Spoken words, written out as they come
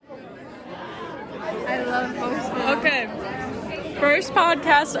I love postman. Okay. First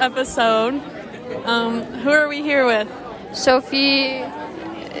podcast episode. Who are we here with? Sophie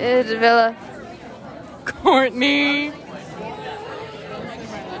Villa. Courtney.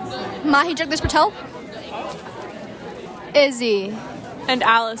 Mahi Jagdish Patel. Izzy. And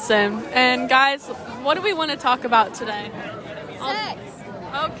Allison. And guys, what do we want to talk about today? Sex.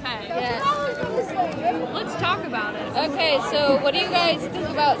 Okay. Yeah. Let's talk about it. Okay, so what do you guys think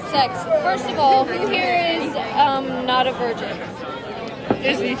about sex? First of all, who here is not a virgin?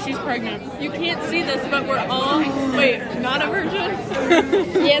 Izzy, she's pregnant. You can't see this, but we're all... Wait, not a virgin?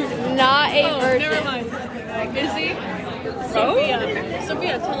 Yes, not a virgin. Never mind. Izzy?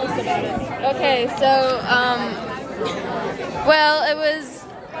 Sophia, tell us about it. Okay, so, well, it was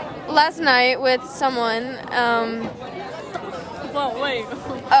last night with someone, Well, wait.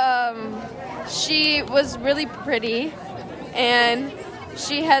 she was really pretty, and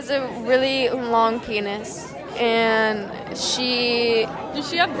she has a really long penis, and Does she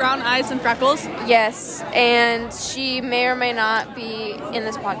have brown eyes and freckles? yes, and she may or may not be in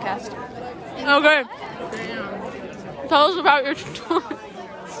this podcast. Okay. Tell us about your story.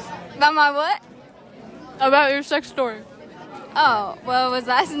 About my what? About your sex story. Oh, well, it was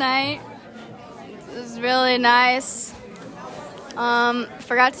last night. It was really nice.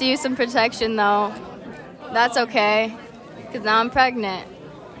 Forgot to use some protection, though. That's okay, because now I'm pregnant.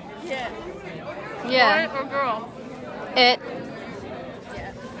 Yeah. Yeah. Boy or girl? It.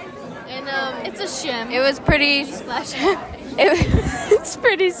 And, It's a shim. it was pretty... It was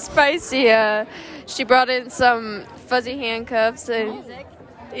pretty spicy. She brought in some fuzzy handcuffs and...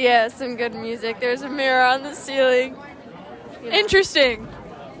 Yeah, some good music. There's a mirror on the ceiling. Interesting.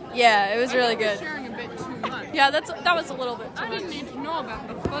 Yeah, it was really good. Sharing a bit too much. Yeah, that was a little bit too I much. didn't need to know about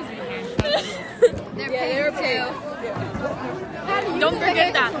the fuzzy handcuffs. They were paid. Don't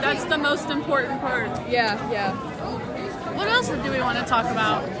forget that. That's the most important part. Yeah. What else do we want to talk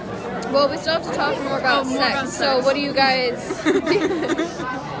about? Well, we still have to talk more about more sex. about So, sex. what do you guys...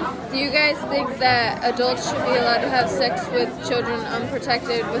 Do you guys think that adults should be allowed to have sex with children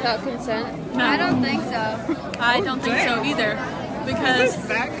unprotected without consent? No. I don't think so. I don't think so either. Because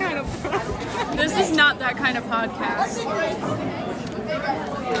That kind of. this is not that kind of podcast.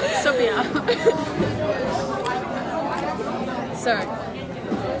 Sophia. Sorry.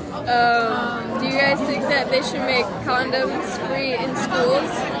 Do you guys think that they should make condoms free in schools?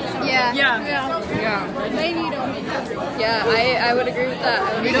 Yeah. Yeah. Maybe you don't. Yeah, I would agree with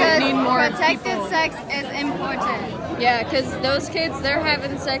that. We don't need more protected people. sex is important. Yeah, because those kids, they're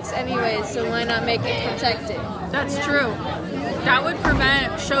having sex anyways, so why not make it protected? That's true. That would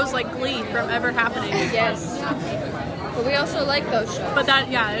prevent shows like Glee from ever happening. Yes. But we also like those shows. But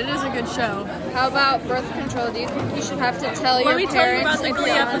it is a good show. How about birth control? Do you think you should have to tell Let your me tell you parents? about the if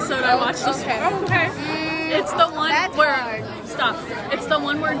Glee you're on- episode I watched this. Okay. Okay. It's the one That's where hard. stop. It's the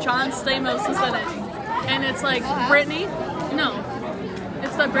one where John Stamos is in it, and it's like Britney. No,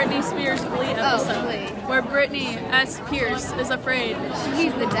 it's the Britney Spears Glee episode Glee. where Britney S. Pierce is afraid.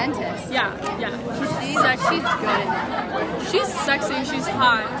 He's the dentist. Yeah. She's sexy. She's good. She's sexy and she's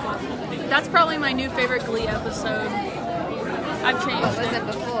hot. That's probably my new favorite Glee episode. I've changed What was it. it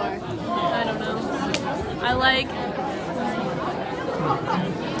before? I don't know. I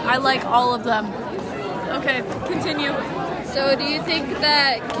like all of them. Okay, continue. So do you think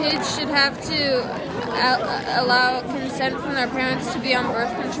that kids should have to allow consent from their parents to be on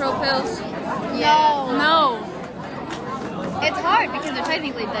birth control pills? Yeah. No. It's hard because they're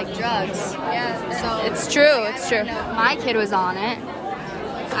technically like drugs. Yeah, So it's true. It's true. my kid was on it.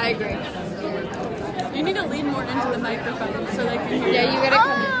 I agree. You need to lean more into the microphone so they can hear you. Yeah, you gotta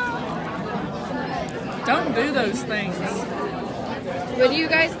come. Don't do those things. What do you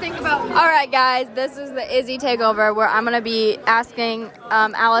guys think about? All right, guys, this is the Izzy takeover where I'm gonna be asking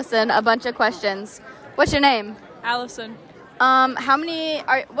Allison a bunch of questions. What's your name? Allison. How many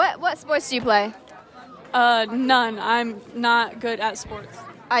are what sports do you play? None. I'm not good at sports.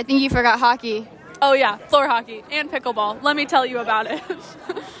 I think you forgot hockey. Oh yeah, floor hockey and pickleball. Let me tell you about it.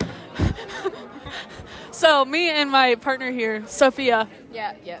 So me and my partner here, Sophia.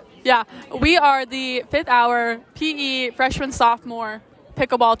 Yeah. Yeah, we are the 5th hour PE freshman sophomore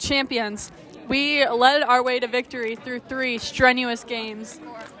pickleball champions. We led our way to victory through 4 strenuous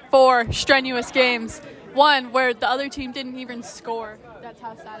games. One where the other team didn't even score. That's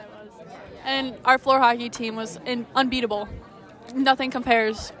how sad it was. And our floor hockey team was unbeatable. Nothing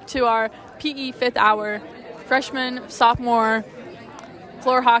compares to our PE 5th hour freshman sophomore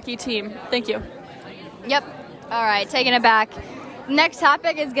floor hockey team. Thank you. Yep. All right, taking it back. Next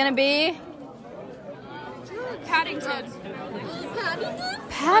topic is gonna be Paddington.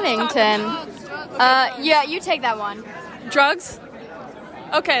 Paddington. Yeah, you take that one. Drugs?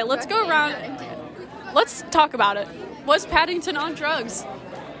 Okay, let's go around. Let's talk about it. Was Paddington on drugs?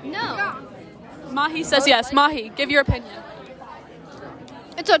 No. Mahi says yes. Mahi, give your opinion.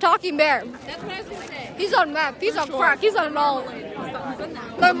 It's a talking bear. That's what I was gonna say. He's on meth. He's on crack. He's on all.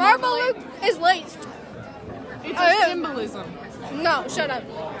 The marble is laced. It's a symbolism. No, shut up.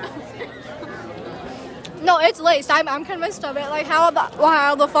 No, it's laced. I'm convinced of it. Like, how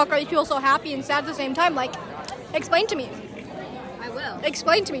the fuck are you feel so happy and sad at the same time? Like, explain to me. I will.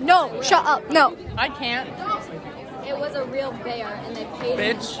 Explain to me. No, shut up. No. I can't. It was a real bear, and they paid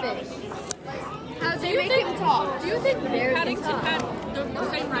him Bitch. fish. How do you make him talk? Do you think bears Paddington talk? had the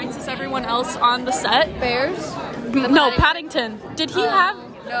same rights as everyone else on the set? Bears? No, Paddington. Did he have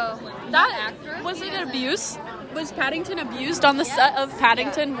No. that? Was it abuse? Was Paddington abused on the set of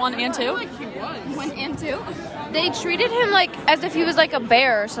Paddington 1 and 2? He was. 1 and 2? They treated him like as if he was like a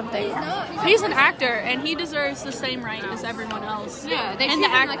bear or something. He's an actor, and he deserves the same right as everyone else. Yeah, they and treat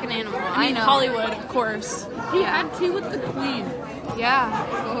him like an animal. I mean, Hollywood, of course. He had tea with the queen. Yeah.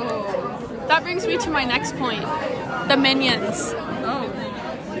 That brings me to my next point. The Minions.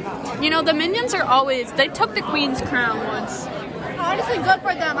 Oh. You know, the Minions are always, they took the Queen's crown once. Honestly, good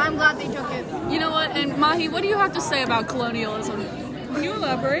for them. I'm glad they took it. You know what? And Mahi, what do you have to say about colonialism? Can you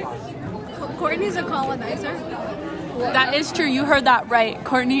elaborate? Courtney's a colonizer. That is true. You heard that right.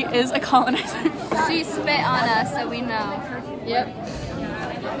 Courtney is a colonizer. She spit on us, so we know. Yep.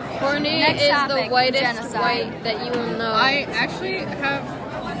 Courtney Next is topic, the whitest genocide. white that you will know. I actually have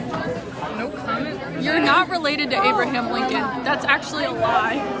no comment. You're not related to Abraham Lincoln. That's actually a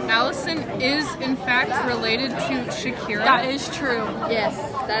lie. Allison is in fact related to Shakira. That is true. Yes,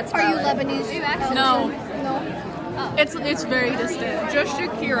 that's Are you valid. Lebanese? No, No. it's very distinct. Just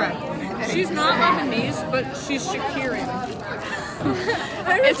Shakira. She's not Lebanese, but she's Shakira.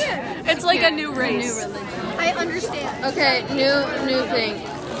 It's like a new race. I understand. Okay, new thing.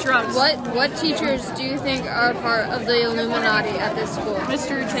 Drugs. What teachers do you think are part of the Illuminati at this school?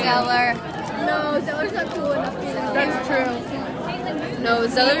 Mr. Taylor. Zeller. No, Zeller's not cool enough to be there. That's true. No,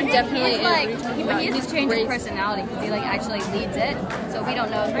 Zeller definitely He's like, is. he has to change his Great. personality because he like actually leads it, so we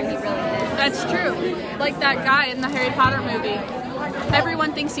don't know who he really is. That's true. Like that guy in the Harry Potter movie.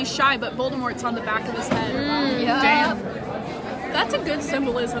 Everyone thinks he's shy, but Voldemort's on the back of his head. Yeah. That's a good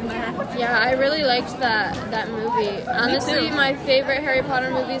symbolism there. Yeah, I really liked that movie. Honestly, too. my favorite Harry Potter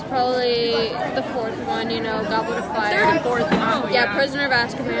movie is probably the fourth one, Goblet of Fire. Third and fourth. Oh, Yeah, Prisoner of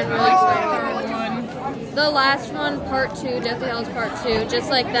Azkaban, really good. One. The last one, part 2, Deathly Hallows part 2, just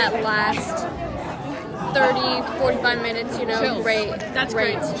like that last 30, 45 minutes, Chills. great. That's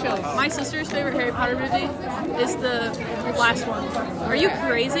great. Chills. My sister's favorite Harry Potter movie is the last one. Are you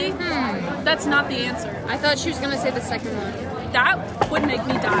crazy? That's not the answer. I thought she was going to say the second one. That would make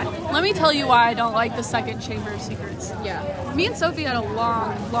me die. Let me tell you why I don't like the second Chamber of Secrets. Yeah. Me and Sophie had a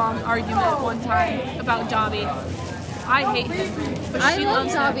long argument one time about Dobby. I hate him, but I she love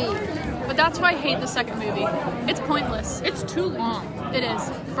loves Dobby. him. But that's why I hate the second movie. It's pointless. It's too long. It is,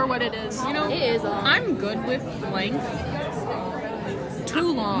 for what it is. You know, It is long. I'm good with length.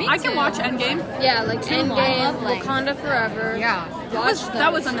 Too long. I can watch Endgame. Yeah, like Too long. Endgame, Love Lane. Wakanda Forever. Yeah. Watch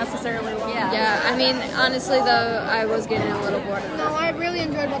That was those. unnecessarily long. Yeah. Yeah, I mean, honestly though, I was getting a little bored of it. No, I really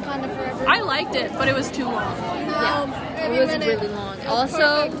enjoyed Wakanda Forever. I liked it, but it was too long. It was really long.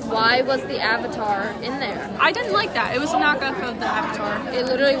 Also, why was the Avatar in there? I didn't like that. It was a knockoff of the Avatar. It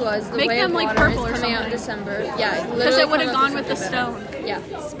literally was. The Make Way them, of like, Water purple or is coming out in something. December. Yeah, Because it would have gone with the stone. Yeah.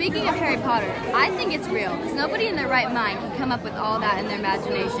 Speaking of Harry Potter, I think it's real because nobody in their right mind can come up with all that in their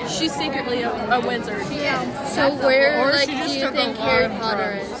imagination. She's secretly a wizard. So where, Or like, she do just you took a think lot Harry of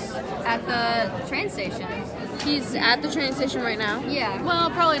Potter drugs. is? At the train station. He's at the train station right now. Yeah. Well,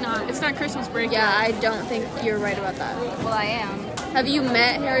 probably not. It's not Christmas break. Yeah, I don't think you're right about that. Well, I am. Have you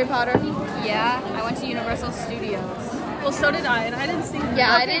met Harry Potter? Yeah. I went to Universal Studios. Well, so did I, and I didn't see him.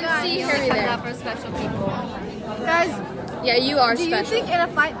 Yeah, I Okay, didn't guys, see he only Harry comes there. out for special people. Guys, Yeah, you are do you special. think in a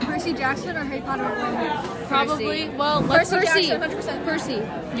fight Percy Jackson or Harry Potter will win? Probably. Well, let's Percy. Jackson, 100%. Percy.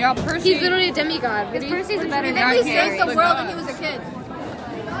 Yeah, Percy. He's literally a demigod. What do you- Percy's a better And than he Harry. saved the world when God. he was a kid.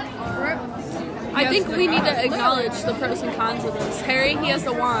 I think we need to acknowledge the pros and cons of this. Harry, he has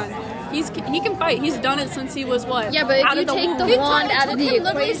the wand. He can fight. He's done it since he was what? Yeah, but if out you of the take womb. the It wand took out of the him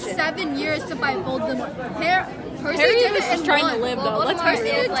literally equation. 7 years to fight Voldemort. Percy Harry did was it just in trying one. to live, Well, though. Let's be Voldemort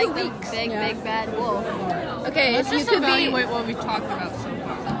real. is in like 2 the weeks. big bad wolf. Okay, Let's if you just could evaluate be what we've talked about so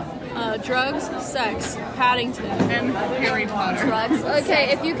far. Drugs, sex, Paddington. And Harry Potter. Drugs.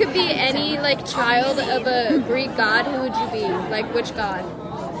 okay, if you could be any like child of a Greek god, who would you be? Like which god?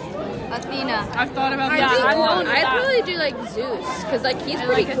 Athena. I've thought about Yeah, that. I'm a lot. going with I'd that. probably do like Zeus, cause like he's I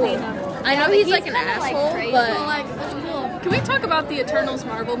pretty like cool. Athena. I know he's like an asshole, So but like, it's cool. Can we talk about the Eternals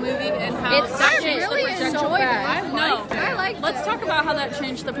Marvel movie and how It's that shit. changed Really the trajectory? enjoyed it. No, I liked let's it. talk about how that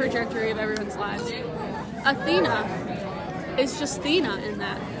changed the trajectory of everyone's lives. Athena is just Thena in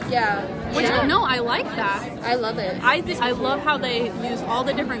that. yeah. Which no, I like that. I love it. I love how they use all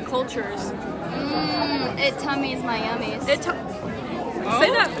the different cultures. It tummies my yummies.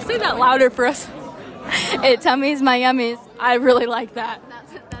 Say that louder for us. It tummies my yummies. I really like that.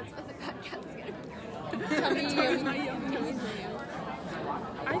 That's what the podcast is gonna be.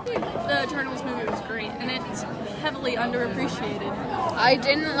 I think the Eternals movie was great, and it's heavily underappreciated. I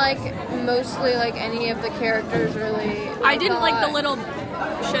didn't like mostly like any of the characters really. I didn't like the little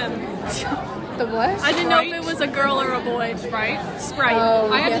Shem. The what? I didn't know if it was a girl or a boy. Sprite.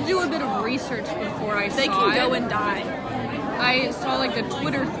 Oh, I had yes. to do a bit of research before I They saw can it. go and die. I saw like a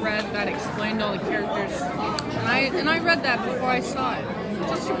Twitter thread that explained all the characters, and I read that before I saw it,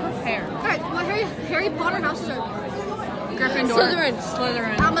 just to prepare. Alright, what Harry Potter houses are? Gryffindor,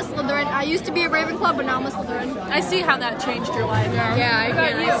 Slytherin. I'm a Slytherin. I used to be a Ravenclaw, but now I'm a Slytherin. I see how that changed your life. Yeah, I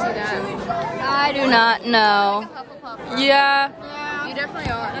see that. I do not know. Yeah, You definitely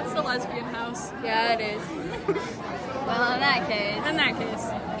are. that's the lesbian house. Yeah, it is. Well, in that case, In that case,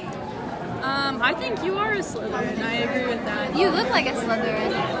 I think you are a Slytherin. I agree with that. you look like a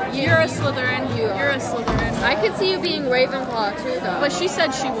Slytherin. You're a Slytherin. You're a Slytherin. I could see you being Ravenclaw too, though. But she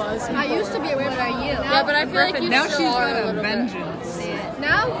said she was. I used to be a Ravenclaw. What are you? Yeah, but I feel like you Now still she's are got a a little bit. vengeance.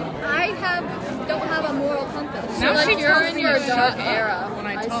 Now I don't have a moral compass. So Now like she you're tells in me your to shut dark up era. when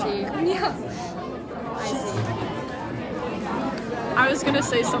I talk. see. Yeah. I was gonna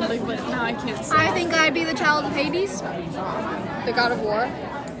say something, but now I can't say. I think I'd be the child of Hades. The God of War.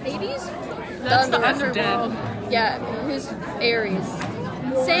 Hades? That's the That's underworld. Yeah, who's Aries?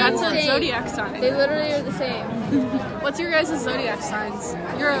 Same That's a thing. zodiac sign. They literally are the same. What's your guys' zodiac signs?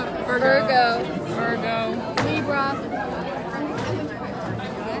 You're a Virgo. Virgo. Libra.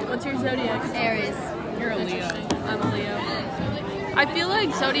 What's your zodiac? Aries. You're a Leo. I'm a Leo. I feel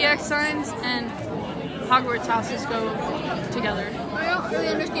like zodiac signs and Hogwarts houses go together. I don't really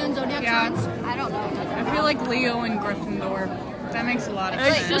understand zodiac Yeah. signs. I don't know. I feel like Leo and Gryffindor. That makes a lot of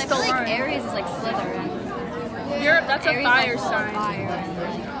It's sense. just I feel a like line. Aries is like Slytherin. That's a Aries fire is like full of sign. Fire and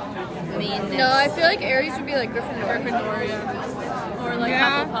like meanness. No, I feel like Aries would be like Gryffindor. Gryffindor, yeah. Or like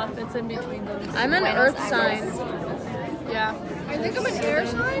Yeah. Hufflepuff. It's in between those. I'm an Buenos Earth Aires. sign. Yeah. I think I'm an air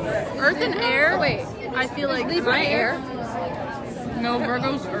sign. Earth and air. Oh, wait. I feel like Libra air. No,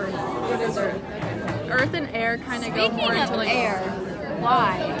 Virgo's Earth. What is Earth? Earth and air kind of go Speaking more of into like air,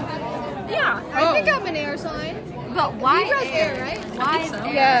 why? Yeah. I think I'm an air sign. But why Libra's air? air, right? Why is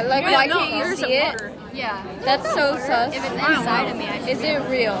air? Yeah, like why no, can't you yours see are it? water. Yeah. That's so sus. If it's inside of me, I should Is it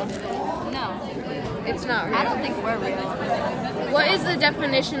real? No. It's not real. I don't think we're real. What is the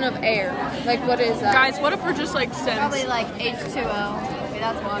definition of air? Like, what is that? Guys, what if we're just like Sims? Probably like H2O. Maybe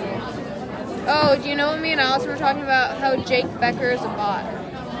that's water. Oh, do you know what me and Alice were talking about? How Jake Becker is a bot.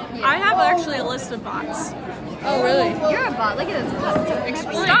 I have actually a list of bots. Oh, really? You're a bot. Look at this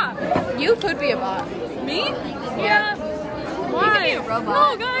cup. Stop. You could be a bot. Me? Yeah. Why? be a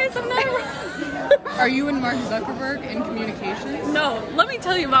robot. No, guys, I'm not a robot. Are you and Mark Zuckerberg in communications? No, let me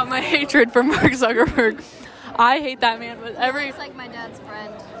tell you about my hatred for Mark Zuckerberg. I hate that man with every. It's like my dad's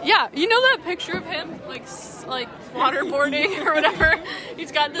friend. Yeah, you know that picture of him like waterboarding or whatever.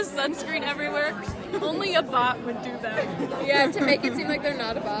 He's got this sunscreen everywhere. Only a bot would do that. Yeah, to make it seem like they're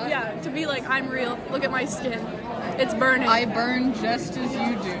not a bot. Yeah, to be like, I'm real. Look at my skin. It's burning. I burn just as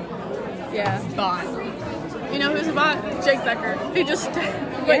you do. Yeah. Bot. You know who's a bot? Jake Becker. He just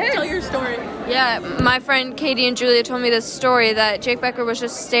Yes. tell your story. Yeah, my friend Katie and Julia told me this story that Jake Becker was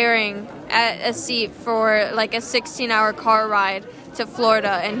just staring at a seat for like a 16-hour car ride to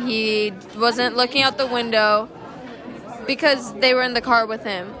Florida, and he wasn't looking out the window because they were in the car with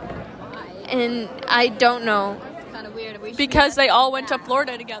him. And I don't know. It's kind of weird. We should Because they all went to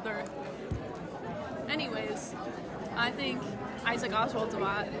Florida together. Anyways, I think Isaac Oswald's a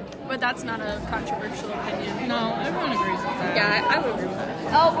bot, but that's not a controversial opinion. No, everyone agrees with that. Yeah, I would agree with that.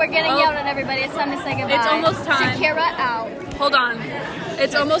 Oh, we're getting Oh. yelled at, everybody. It's time to say goodbye. It's almost time. Shakira out. Hold on.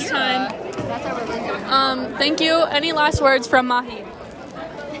 It's almost time. That's our religion. Thank you. Any last words from Mahi?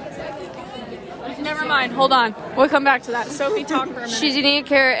 Never mind. Hold on. We'll come back to that. Sophie, talk for a minute. She's eating a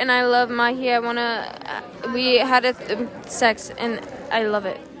carrot, and I love Mahi. We had sex, and I love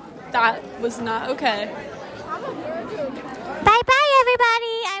it. That was not okay. Bye-bye,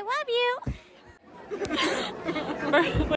 everybody. I love you.